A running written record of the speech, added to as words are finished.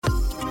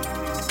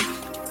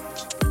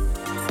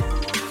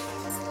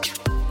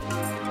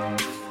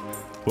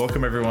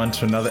Welcome everyone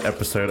to another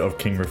episode of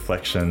King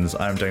Reflections.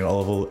 I'm Daniel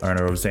Oliver,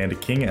 owner of Xander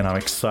King, and I'm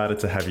excited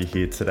to have you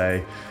here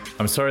today.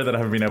 I'm sorry that I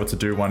haven't been able to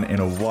do one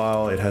in a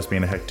while. It has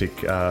been a hectic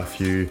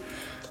few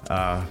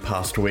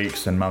past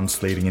weeks and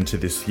months leading into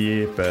this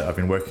year, but I've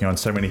been working on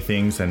so many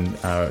things and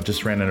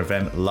just ran an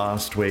event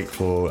last week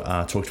for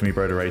Talk to Me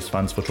Bro to raise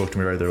funds for Talk to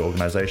Me Bro, their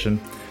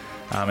organization.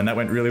 And that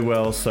went really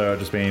well, so I've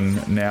just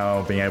been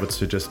now being able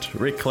to just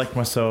recollect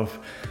myself,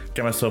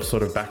 get myself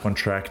sort of back on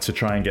track to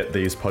try and get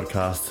these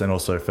podcasts and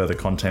also further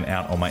content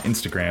out on my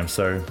Instagram.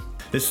 So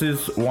this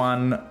is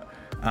one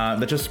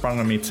that just sprung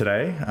on me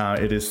today.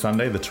 It is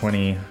Sunday, the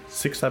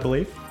 26th, I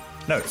believe.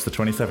 No, it's the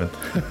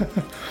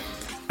 27th.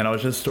 And I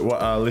was just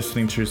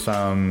listening to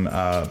some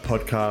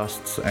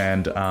podcasts,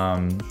 and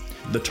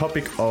the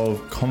topic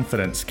of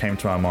confidence came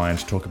to my mind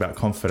to talk about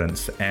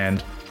confidence.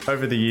 And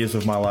over the years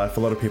of my life, a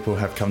lot of people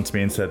have come to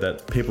me and said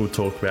that people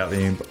talk about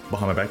me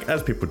behind my back,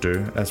 as people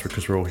do,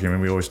 because we're all human.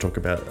 We always talk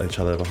about each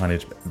other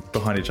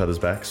behind each other's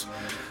backs.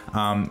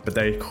 But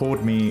they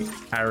called me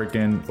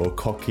arrogant or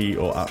cocky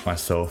or up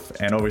myself.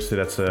 And obviously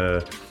that's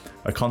a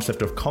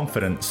concept of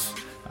confidence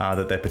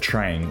that they're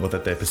portraying or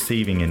that they're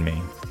perceiving in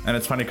me. And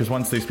it's funny because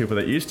once these people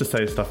that used to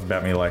say stuff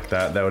about me like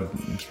that, they would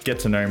get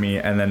to know me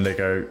and then they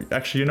go,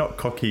 actually, you're not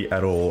cocky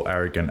at all,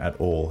 arrogant at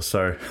all.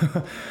 So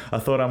I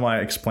thought I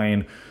might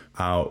explain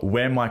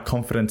where my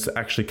confidence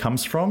actually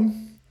comes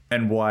from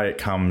and why it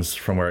comes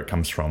from where it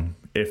comes from,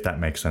 if that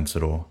makes sense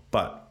at all.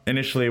 But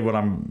initially what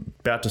I'm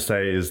about to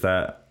say is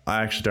that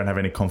I actually don't have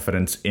any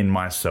confidence in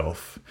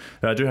myself.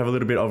 I do have a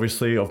little bit,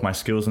 obviously, of my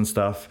skills and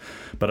stuff,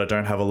 but I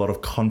don't have a lot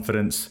of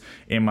confidence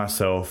in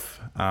myself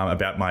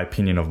about my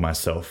opinion of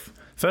myself.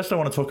 First, I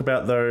want to talk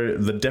about, though,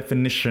 the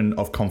definition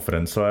of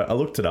confidence. So I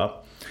looked it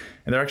up,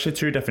 and there are actually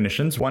two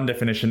definitions. One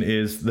definition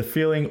is the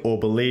feeling or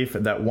belief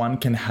that one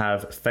can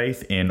have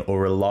faith in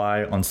or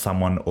rely on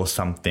someone or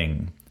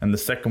something. And the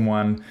second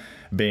one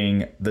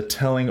being the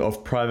telling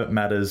of private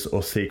matters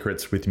or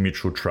secrets with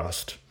mutual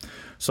trust.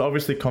 So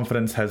obviously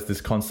confidence has this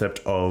concept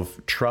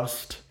of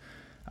trust,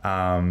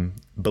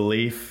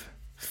 belief,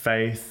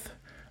 faith,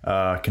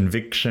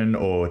 conviction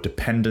or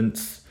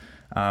dependence.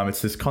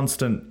 It's this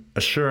constant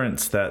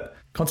assurance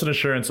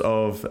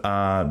of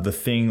the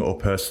thing or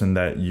person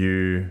that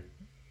you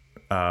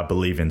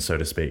believe in, so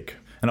to speak.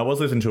 And I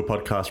was listening to a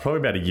podcast probably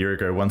about a year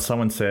ago when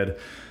someone said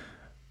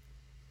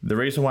the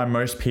reason why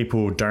most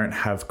people don't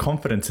have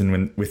confidence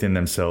within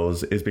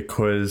themselves is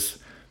because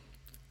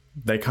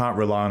they can't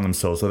rely on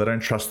themselves, or they don't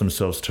trust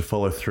themselves to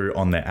follow through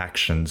on their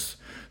actions.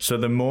 So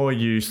the more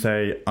you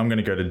say, I'm going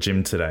to go to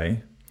gym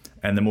today,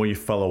 and the more you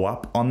follow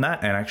up on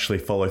that and actually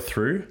follow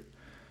through,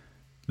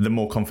 the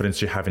more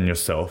confidence you have in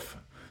yourself.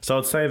 So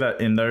I'd say that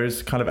in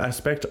those kind of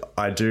aspects,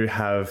 I do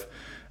have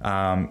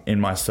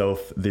in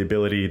myself the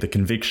ability, the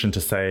conviction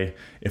to say,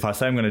 if I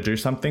say I'm going to do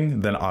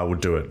something, then I will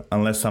do it,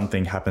 unless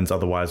something happens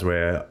otherwise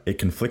where it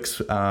conflicts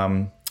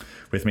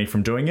with me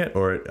from doing it,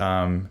 or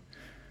it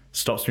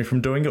stops me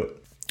from doing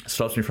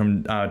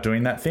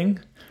that thing.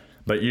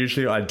 But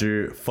usually I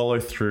do follow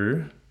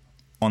through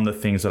on the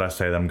things that I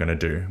say that I'm going to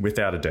do,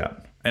 without a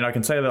doubt. And I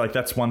can say that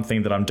that's one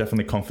thing that I'm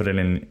definitely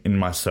confident in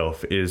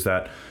myself, is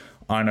that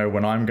I know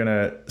when I'm going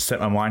to set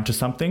my mind to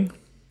something,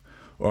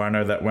 or I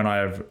know that when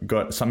I've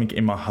got something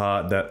in my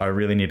heart that I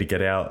really need to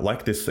get out,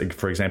 like this,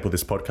 for example,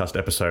 this podcast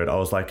episode, I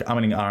was like,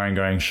 ahhing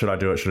going, should I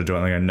do it? And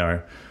I go,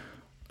 no.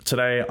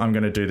 Today, I'm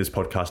going to do this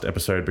podcast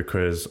episode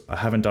because I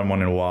haven't done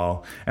one in a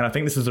while. And I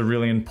think this is a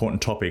really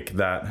important topic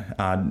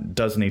that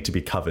does need to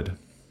be covered.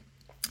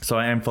 So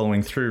I am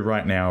following through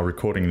right now,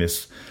 recording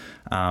this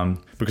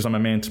because I'm a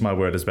man to my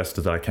word as best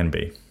as I can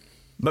be.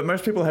 But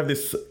most people have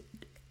this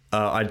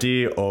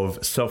idea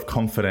of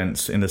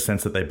self-confidence in the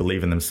sense that they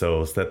believe in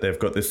themselves, that they've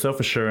got this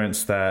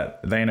self-assurance that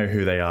they know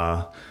who they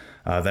are,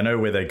 they know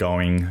where they're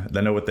going,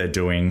 they know what they're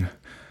doing,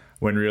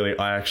 when really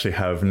I actually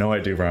have no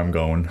idea where I'm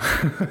going,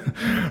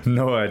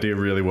 no idea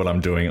really what I'm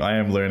doing. I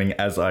am learning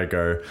as I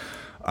go.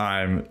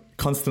 I'm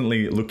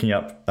constantly looking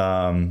up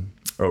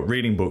or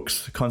reading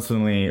books,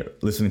 constantly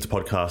listening to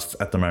podcasts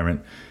at the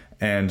moment,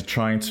 and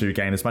trying to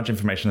gain as much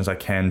information as I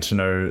can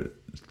to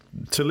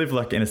live,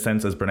 like, in a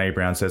sense, as Brené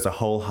Brown says, a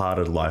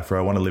wholehearted life, where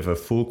I want to live a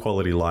full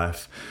quality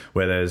life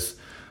where there's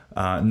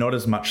not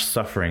as much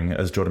suffering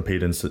as Jordan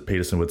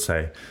Peterson would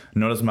say,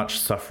 not as much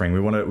suffering. We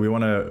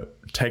want to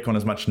take on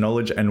as much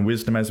knowledge and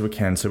wisdom as we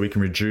can, so we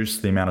can reduce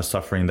the amount of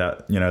suffering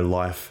that,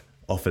 life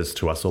offers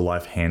to us, or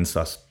life hands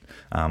us,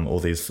 all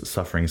these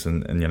sufferings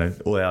and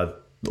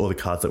all the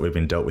cards that we've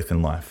been dealt with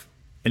in life.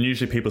 And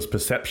usually people's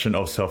perception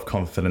of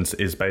self-confidence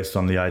is based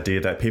on the idea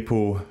that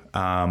people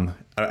are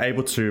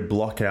able to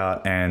block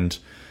out and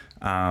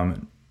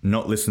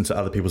not listen to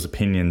other people's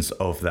opinions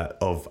of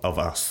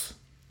us,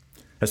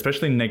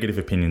 especially negative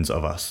opinions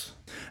of us.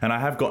 And I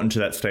have gotten to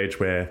that stage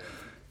where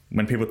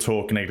when people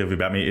talk negatively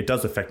about me, it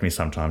does affect me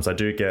sometimes. I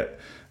do get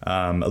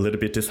a little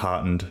bit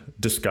disheartened,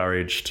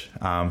 discouraged,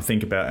 and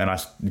I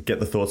get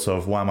the thoughts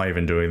of, why am I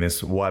even doing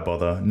this? Why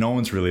bother? No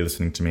one's really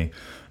listening to me.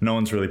 No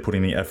one's really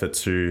putting the effort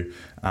to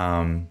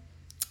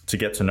to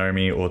get to know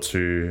me or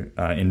to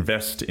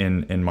invest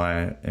in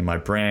my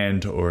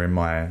brand or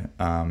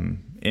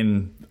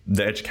in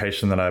the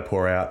education that I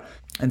pour out.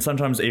 And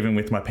sometimes even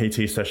with my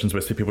PT sessions,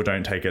 where people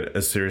don't take it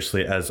as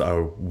seriously as I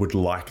would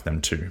like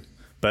them to.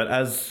 But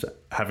as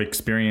have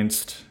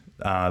experienced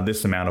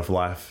this amount of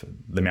life,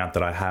 the amount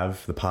that I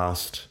have, the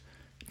past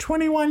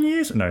 30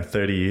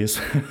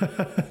 years,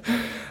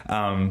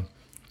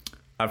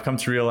 I've come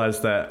to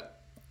realize that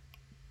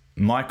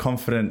my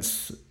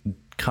confidence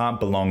can't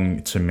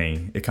belong to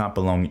me. It can't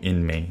belong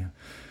in me.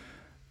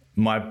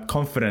 My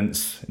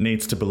confidence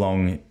needs to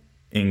belong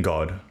in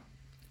God.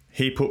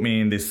 He put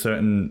me in this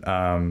certain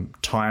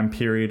time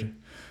period,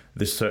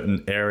 this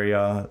certain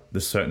area,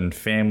 this certain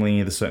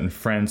family, this certain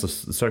friends, the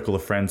circle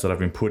of friends that I've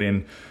been put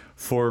in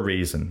for a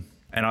reason.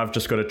 And I've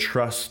just got to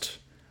trust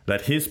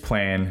that his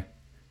plan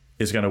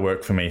is going to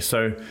work for me.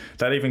 So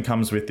that even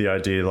comes with the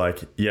idea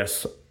like,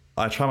 yes,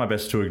 I try my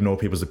best to ignore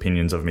people's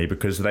opinions of me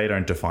because they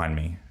don't define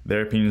me.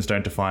 Their opinions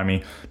don't define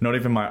me. Not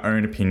even my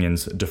own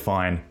opinions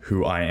define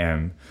who I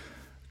am.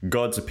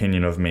 God's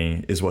opinion of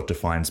me is what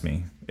defines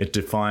me. It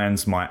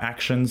defines my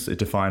actions, it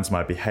defines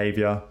my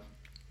behavior,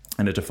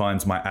 and it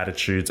defines my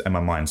attitudes and my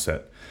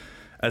mindset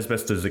as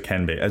best as it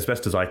can be, as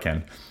best as I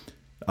can.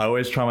 I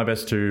always try my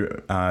best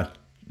to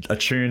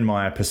attune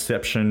my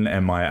perception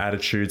and my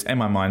attitudes and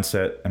my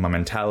mindset and my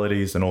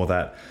mentalities and all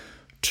that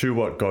to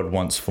what God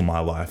wants for my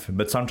life.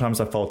 But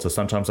sometimes I falter.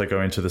 Sometimes I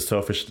go into the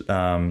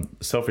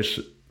selfish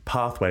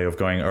pathway of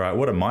going, all right,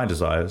 what are my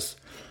desires?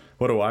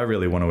 What do I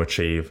really want to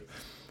achieve?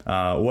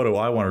 What do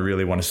I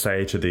really want to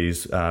say to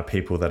these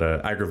people that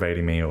are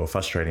aggravating me or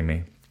frustrating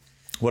me?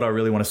 What I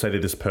really want to say to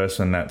this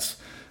person that's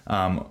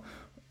on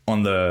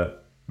the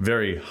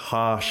very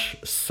harsh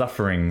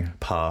suffering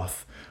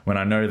path, when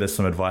I know there's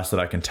some advice that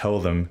I can tell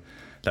them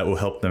that will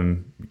help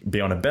them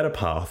be on a better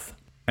path.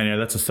 And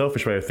that's a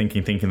selfish way of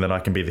thinking that I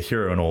can be the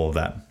hero in all of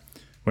that.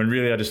 When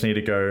really I just need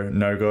to go,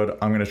 no, God,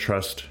 I'm going to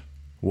trust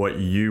what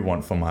you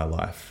want for my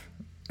life.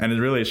 And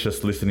it's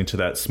just listening to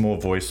that small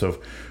voice of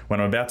when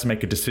I'm about to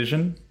make a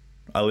decision,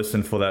 I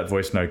listen for that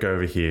voice, no, go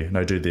over here,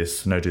 no, do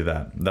this, no, do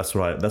that. That's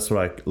what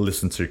I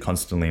listen to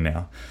constantly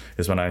now,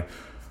 is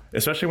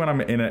especially when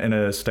I'm in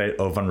a state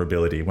of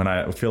vulnerability, when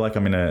I feel like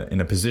I'm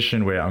in a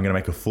position where I'm going to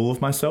make a fool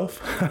of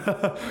myself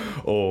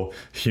or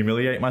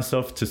humiliate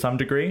myself to some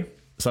degree.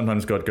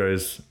 Sometimes God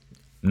goes,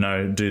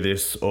 no, do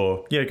this,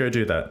 or yeah, go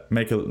do that.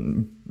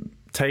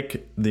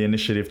 Take the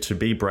initiative to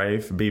be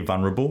brave, be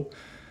vulnerable,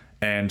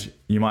 and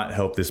you might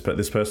help this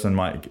person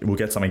will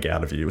get something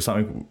out of you.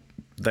 Something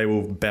they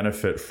will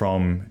benefit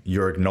from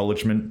your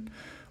acknowledgement,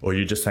 or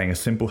you just saying a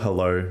simple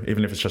hello,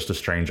 even if it's just a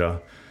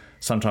stranger.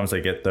 Sometimes they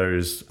get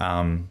those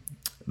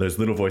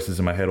little voices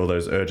in my head or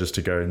those urges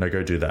to go, no,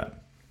 go do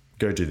that.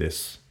 Go do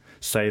this.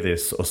 Say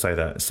this or say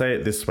that. Say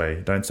it this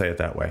way. Don't say it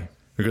that way.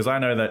 Because I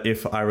know that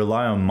if I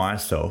rely on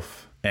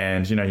myself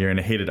and, you're in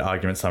a heated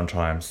argument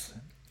sometimes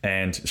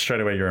and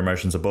straight away your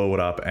emotions are boiled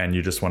up and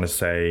you just want to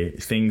say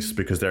things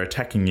because they're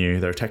attacking you,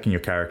 they're attacking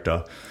your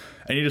character,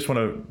 and you just want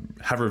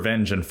to have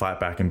revenge and fight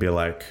back and be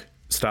like,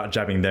 start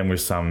jabbing them with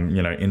some,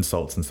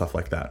 insults and stuff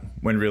like that.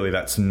 When really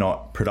that's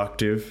not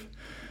productive.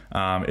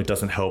 It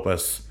doesn't help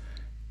us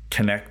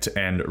connect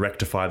and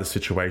rectify the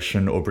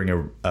situation or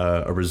bring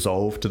a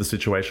resolve to the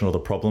situation or the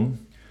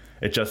problem.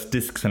 It just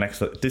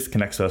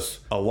disconnects us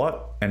a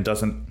lot and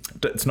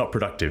it's not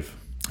productive.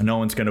 No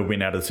one's going to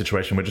win out of the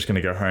situation. We're just going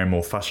to go home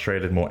more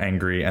frustrated, more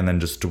angry, and then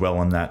just dwell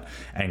on that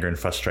anger and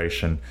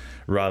frustration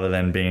rather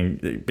than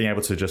being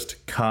able to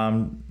just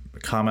calm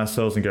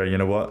ourselves and go, you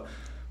know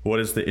what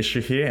is the issue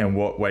here and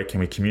what way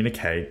can we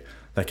communicate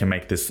that can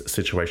make this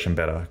situation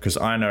better? Because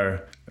I know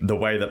the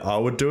way that I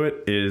would do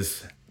it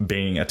is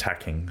being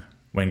attacking.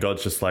 When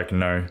God's just like,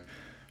 no,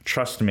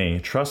 trust me,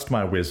 trust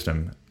my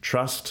wisdom,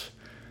 trust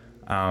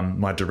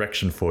my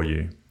direction for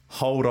you.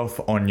 Hold off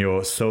on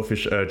your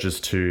selfish urges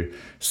to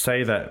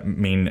say that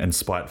mean and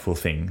spiteful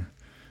thing,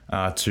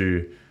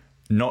 to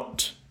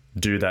not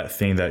do that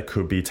thing that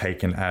could be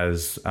taken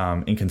as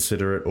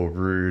inconsiderate or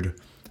rude,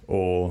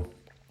 or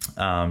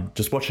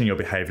just watching your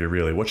behavior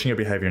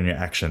and your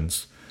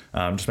actions.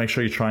 Just make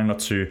sure you're trying not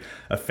to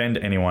offend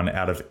anyone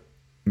out of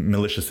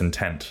malicious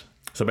intent.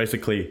 So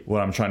basically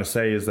what I'm trying to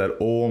say is that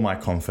all my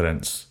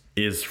confidence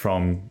is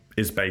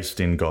based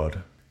in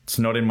God. It's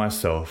not in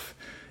myself.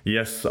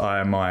 Yes,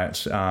 I might,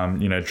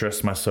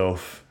 dress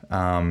myself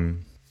in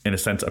a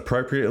sense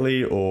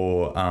appropriately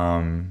or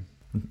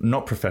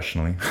not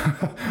professionally.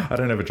 I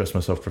don't ever dress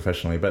myself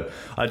professionally, but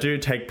I do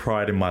take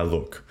pride in my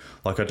look.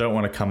 Like I don't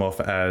want to come off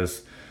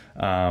as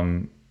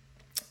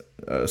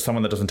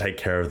someone that doesn't take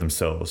care of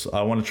themselves.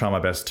 I want to try my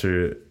best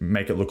to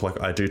make it look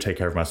like I do take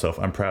care of myself.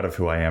 I'm proud of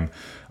who I am.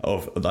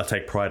 I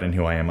take pride in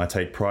who I am. I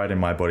take pride in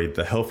my body,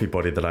 the healthy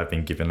body that I've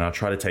been given. And I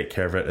try to take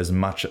care of it as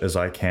much as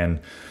I can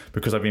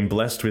because I've been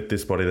blessed with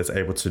this body that's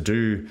able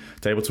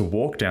to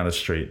walk down the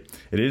street.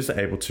 It is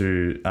able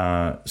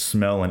to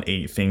smell and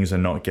eat things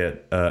and not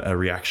get a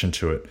reaction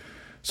to it.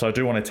 So I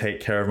do want to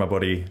take care of my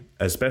body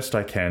as best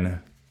I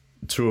can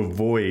to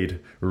avoid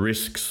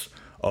risks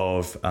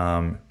of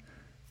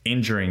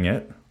injuring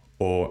it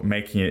or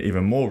making it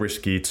even more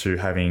risky to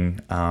having,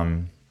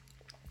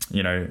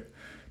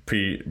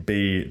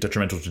 be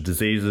detrimental to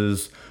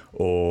diseases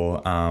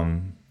or,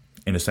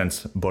 in a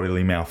sense,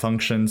 bodily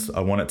malfunctions.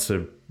 I want it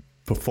to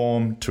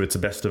perform to its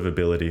best of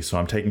ability. So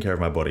I'm taking care of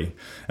my body.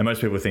 And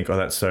most people think,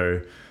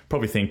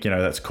 probably think,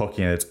 that's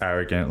cocky and it's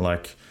arrogant.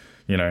 Like,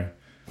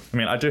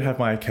 I do have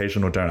my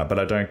occasional donut, but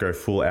I don't go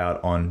full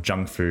out on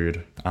junk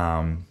food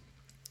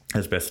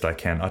as best I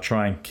can. I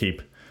try and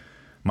keep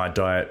my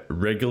diet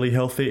regularly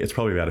healthy. It's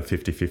probably about a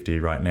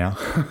 50-50 right now.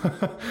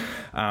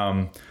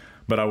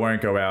 But I won't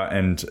go out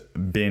and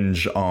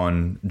binge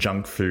on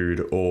junk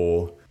food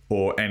or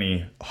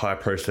any high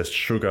processed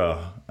sugar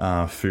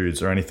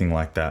foods or anything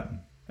like that.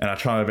 And I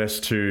try my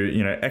best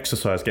to,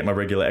 exercise, get my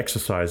regular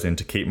exercise in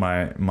to keep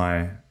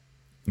my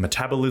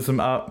metabolism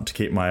up, to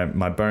keep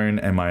my bone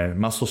and my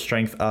muscle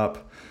strength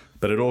up.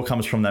 But it all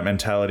comes from that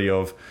mentality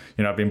of,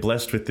 I've been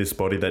blessed with this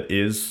body that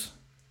is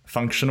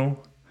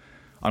functional.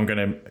 I'm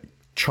going to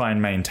try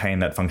and maintain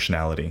that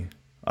functionality.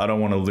 I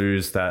don't want to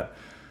lose that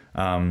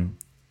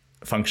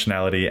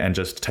functionality and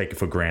just take it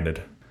for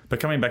granted. But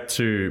coming back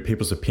to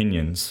people's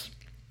opinions,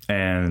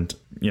 and,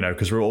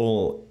 because we're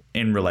all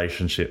in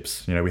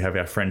relationships, we have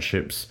our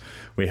friendships,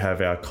 we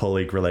have our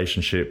colleague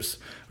relationships,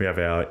 we have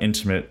our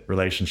intimate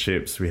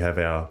relationships, we have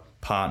our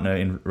partner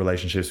in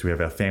relationships, we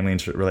have our family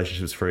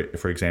relationships,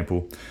 for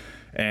example.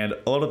 And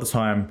a lot of the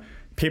time,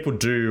 people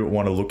do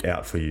want to look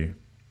out for you.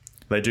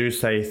 They do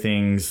say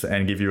things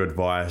and give you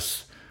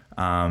advice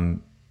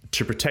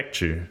to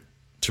protect you,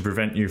 to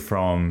prevent you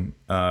from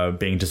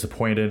being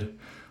disappointed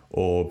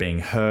or being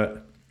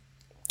hurt,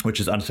 which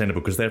is understandable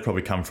because they've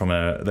probably come from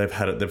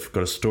they've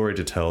got a story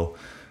to tell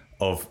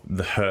of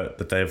the hurt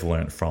that they've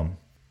learned from.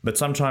 But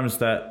sometimes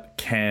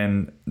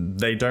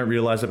they don't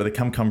realize it, but it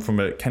can come from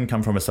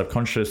a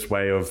subconscious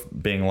way of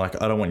being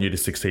like, I don't want you to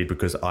succeed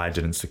because I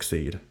didn't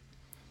succeed.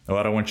 Or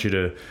I don't want you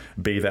to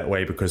be that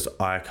way because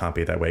I can't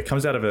be that way. It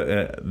comes out of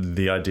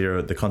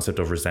the concept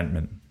of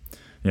resentment.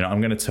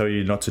 I'm going to tell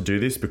you not to do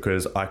this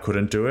because I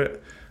couldn't do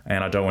it,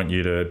 and I don't want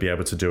you to be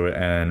able to do it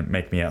and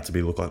make me out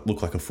to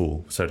look like a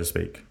fool, so to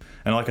speak.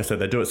 And like I said,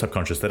 they do it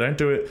subconscious. They don't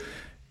do it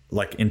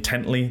like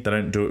intently. They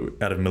don't do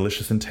it out of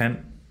malicious intent.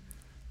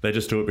 They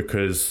just do it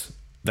because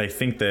they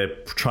think they're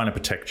trying to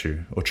protect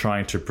you or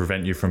trying to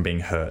prevent you from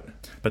being hurt.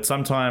 But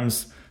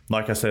sometimes,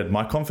 like I said,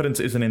 my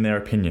confidence isn't in their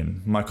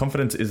opinion. My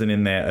confidence isn't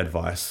in their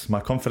advice. My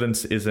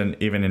confidence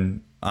isn't even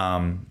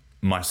in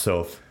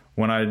myself.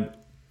 When I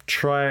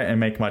try and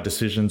make my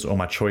decisions or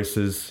my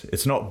choices,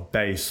 it's not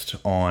based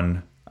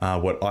on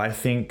what I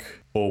think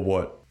or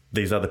what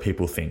these other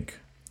people think.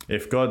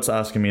 If God's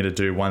asking me to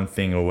do one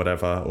thing or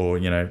whatever, or,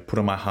 put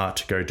on my heart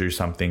to go do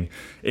something,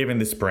 even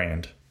this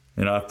brand,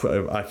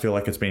 I feel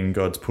like it's been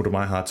God's put on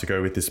my heart to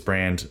go with this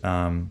brand,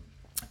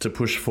 to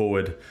push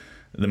forward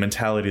the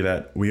mentality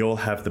that we all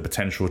have the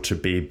potential to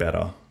be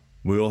better.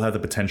 We all have the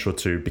potential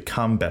to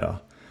become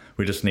better.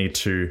 We just need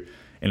to,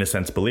 in a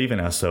sense, believe in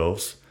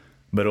ourselves,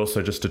 but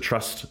also just to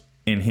trust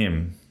in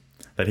Him,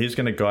 that He's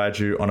going to guide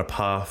you on a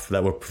path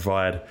that will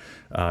provide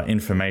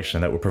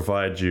information, that will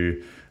provide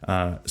you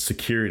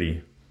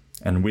security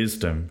and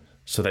wisdom,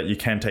 so that you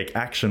can take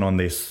action on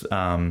this,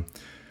 on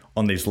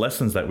these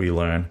lessons that we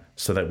learn,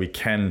 so that we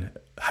can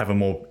have a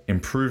more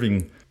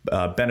improving,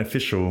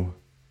 beneficial,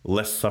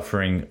 less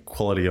suffering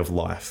quality of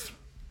life.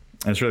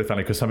 And it's really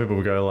funny because some people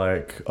will go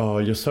like, "Oh,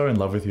 you're so in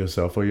love with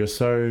yourself," or "You're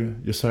so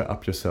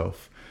up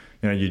yourself."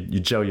 You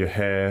gel your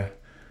hair.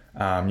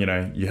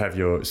 You have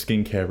your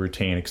skincare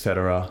routine,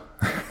 etc.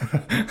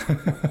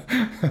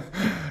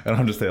 And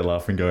I'm just there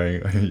laughing,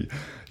 going,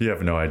 "You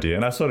have no idea."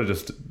 And I sort of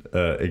just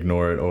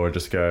ignore it, or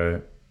just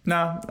go,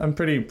 "Nah, I'm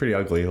pretty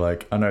ugly.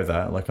 Like, I know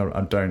that. Like,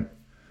 I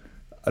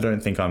don't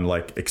think I'm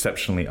like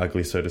exceptionally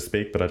ugly, so to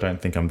speak, but I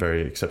don't think I'm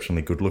very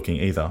exceptionally good looking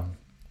either."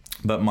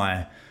 But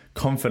my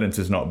confidence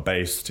is not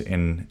based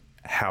in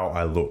how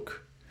I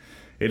look.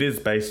 It is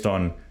based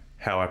on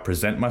how I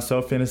present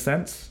myself, in a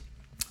sense.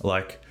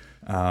 Like,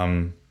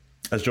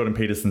 as Jordan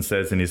Peterson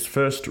says in his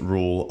first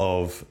rule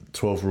of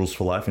 12 Rules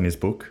for Life in his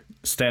book,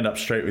 stand up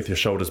straight with your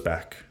shoulders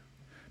back.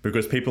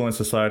 Because people in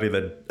society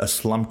that are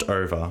slumped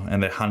over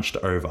and they're hunched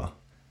over,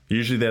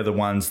 usually they're the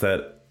ones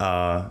that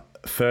are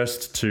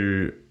first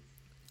to,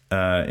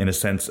 in a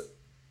sense,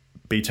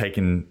 be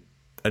taken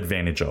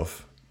advantage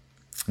of.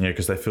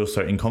 Because they feel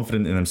so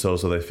inconsistent in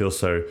themselves, or they feel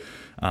so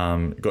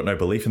got no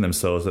belief in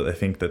themselves that they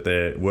think that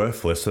they're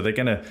worthless. So they're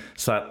going to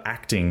start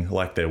acting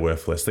like they're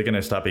worthless. They're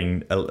going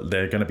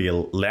to be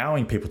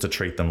allowing people to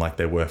treat them like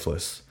they're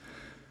worthless.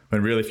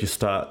 When really, if you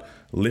start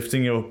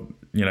lifting up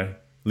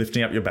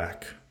your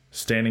back,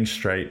 standing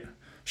straight,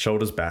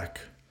 shoulders back,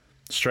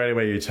 straight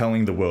away you're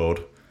telling the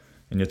world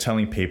and you're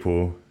telling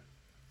people,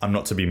 I'm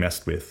not to be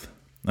messed with.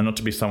 I'm not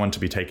to be someone to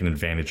be taken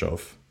advantage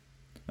of.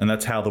 And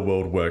that's how the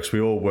world works. We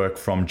all work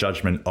from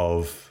judgment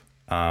of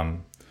our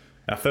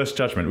first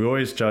judgment. We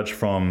always judge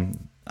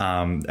from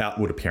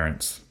outward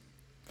appearance,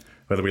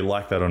 whether we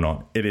like that or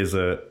not. It is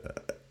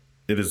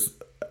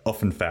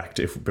often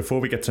fact. Before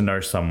we get to know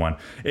someone,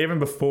 even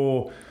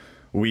before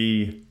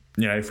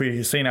if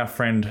we've seen our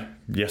friend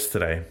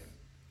yesterday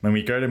When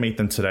we go to meet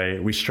them today,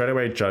 we straight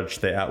away judge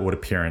their outward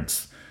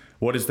appearance.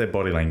 What is their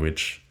body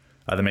language?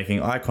 Are they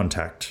making eye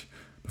contact?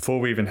 Before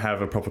we even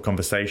have a proper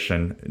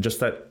conversation, just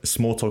that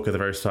small talk at the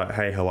very start,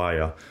 hey, how are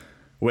you?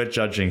 We're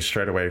judging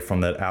straight away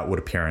from that outward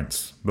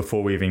appearance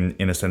before we even,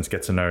 in a sense,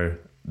 get to know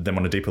them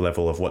on a deeper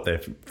level of what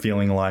they're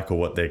feeling like or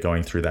what they're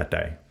going through that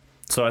day.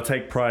 So I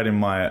take pride in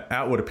my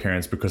outward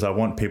appearance because I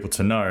want people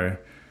to know,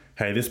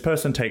 hey, this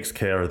person takes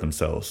care of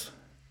themselves.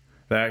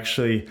 They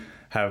actually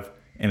have,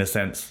 in a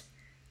sense,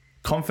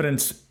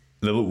 confidence.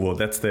 Well,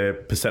 that's their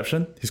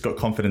perception. He's got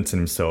confidence in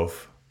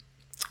himself,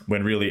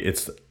 when really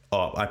it's,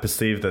 I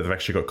perceive that they've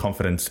actually got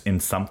confidence in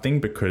something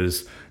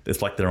because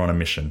it's like they're on a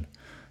mission.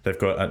 They've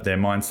got their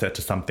mind set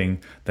to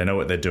something. They know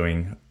what they're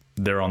doing.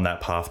 They're on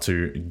that path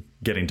to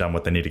getting done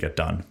what they need to get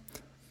done.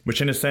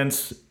 Which in a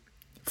sense,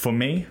 for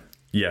me,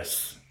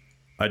 yes,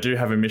 I do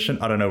have a mission.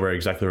 I don't know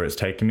exactly where it's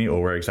taking me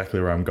or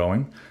exactly where I'm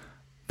going.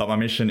 But my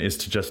mission is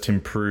to just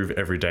improve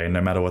every day,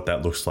 no matter what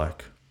that looks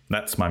like.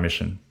 That's my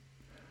mission.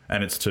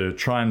 And it's to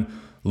try and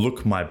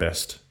look my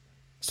best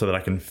so that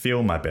I can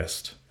feel my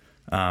best.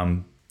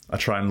 I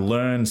try and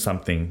learn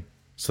something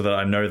so that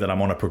I know that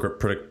I'm on a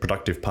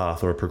productive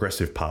path or a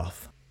progressive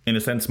path. In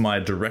a sense, my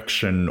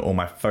direction or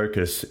my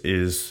focus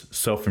is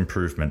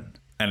self-improvement.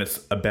 And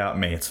it's about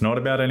me. It's not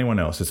about anyone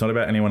else. It's not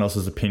about anyone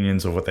else's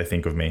opinions or what they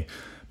think of me.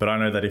 But I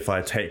know that if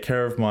I take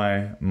care of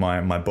my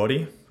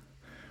body,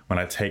 when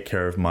I take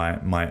care of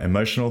my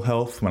emotional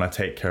health, when I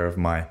take care of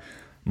my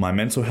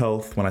mental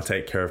health, when I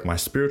take care of my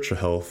spiritual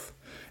health,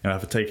 and I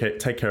have to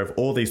take care of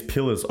all these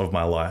pillars of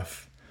my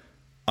life,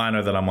 I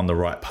know that I'm on the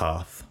right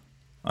path.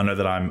 I know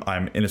that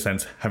I'm in a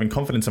sense having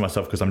confidence in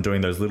myself because I'm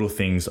doing those little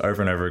things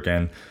over and over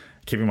again,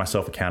 keeping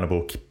myself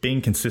accountable,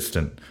 being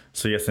consistent.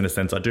 So yes, in a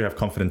sense, I do have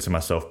confidence in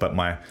myself, but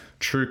my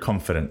true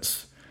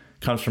confidence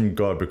comes from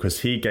God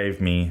because He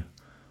gave me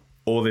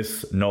all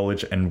this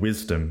knowledge and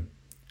wisdom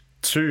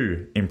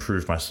to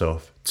improve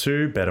myself,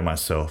 to better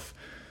myself,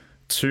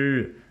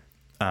 to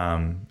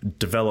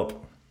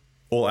develop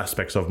all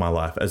aspects of my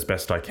life as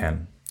best I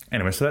can.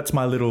 Anyway, so that's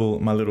my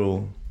little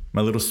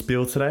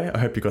spiel today. I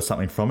hope you got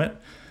something from it.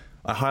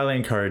 I highly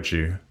encourage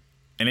you,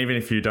 and even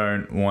if you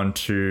don't want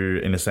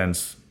to, in a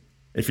sense,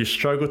 if you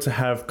struggle to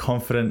have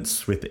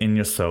confidence within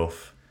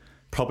yourself,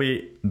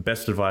 probably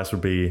best advice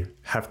would be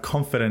have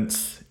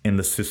confidence in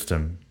the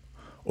system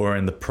or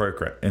in the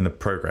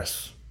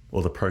progress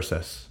or the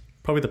process.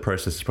 Probably the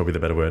process is probably the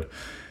better word.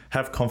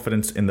 Have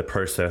confidence in the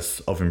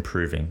process of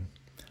improving,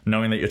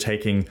 knowing that you're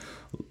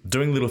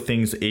doing little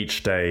things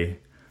each day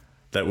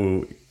that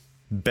will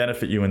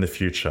benefit you in the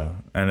future.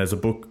 And there's a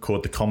book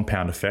called The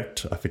Compound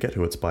Effect. I forget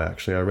who it's by,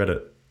 actually. I read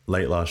it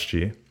late last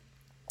year.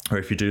 Or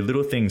if you do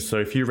little things, so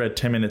if you read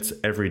 10 minutes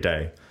every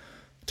day,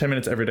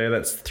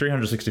 that's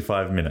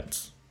 365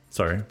 minutes.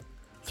 Sorry,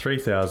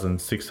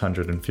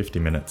 3,650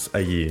 minutes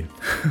a year.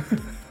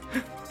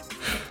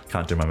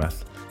 Can't do my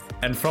math.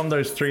 And from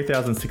those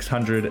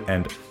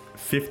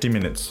 3,650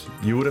 minutes,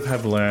 you would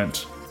have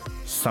learnt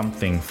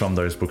something from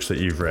those books that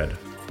you've read.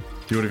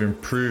 You would have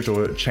improved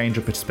or changed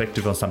your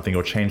perspective on something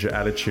or changed your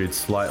attitude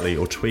slightly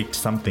or tweaked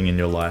something in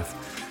your life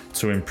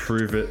to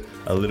improve it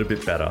a little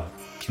bit better.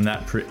 And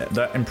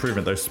that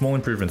improvement, those small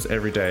improvements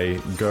every day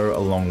go a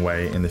long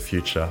way in the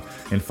future.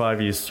 In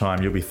 5 years'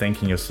 time, you'll be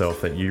thanking yourself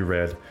that you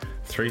read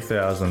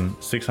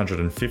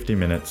 3,650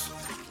 minutes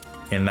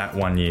in that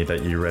 1 year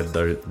that you read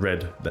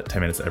that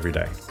 10 minutes every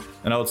day.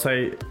 And I would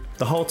say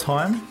the whole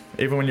time,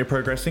 even when you're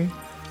progressing,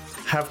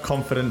 have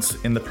confidence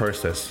in the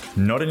process,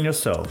 not in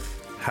yourself.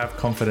 Have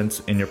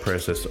confidence in your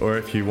process. Or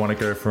if you want to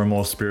go for a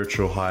more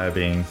spiritual, higher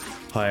being,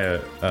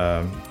 higher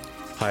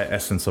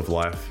essence of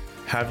life,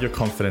 have your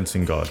confidence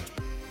in God,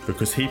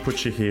 because He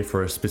put you here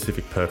for a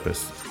specific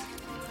purpose.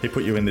 He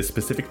put you in this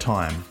specific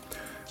time,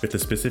 with the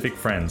specific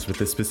friends, with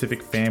the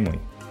specific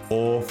family,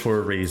 all for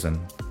a reason,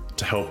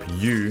 to help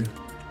you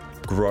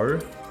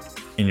grow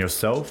in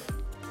yourself,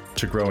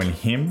 to grow in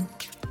Him,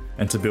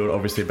 and to build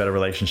obviously a better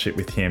relationship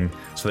with Him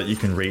so that you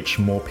can reach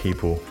more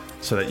people,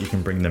 so that you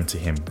can bring them to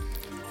Him.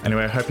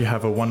 Anyway, I hope you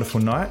have a wonderful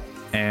night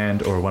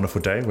or a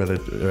wonderful day,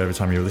 whatever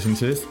time you're listening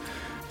to this.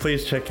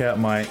 Please check out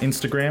my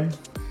Instagram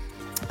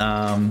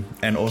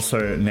and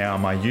also now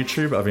my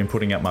YouTube. I've been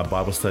putting out my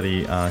Bible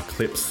study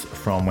clips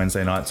from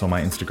Wednesday nights on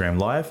my Instagram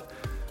Live.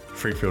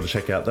 Feel free to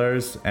check out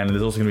those. And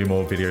there's also going to be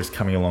more videos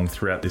coming along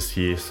throughout this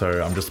year.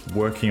 So I'm just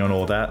working on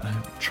all that,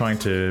 trying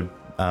to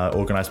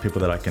organize people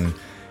that I can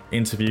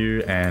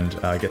interview and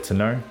get to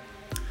know.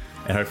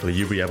 And hopefully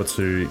you'll be able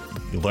to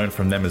learn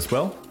from them as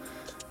well.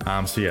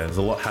 So yeah, there's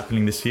a lot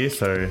happening this year,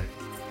 so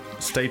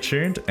stay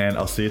tuned and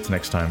I'll see you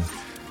next time.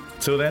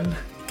 Till then,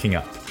 King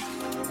up.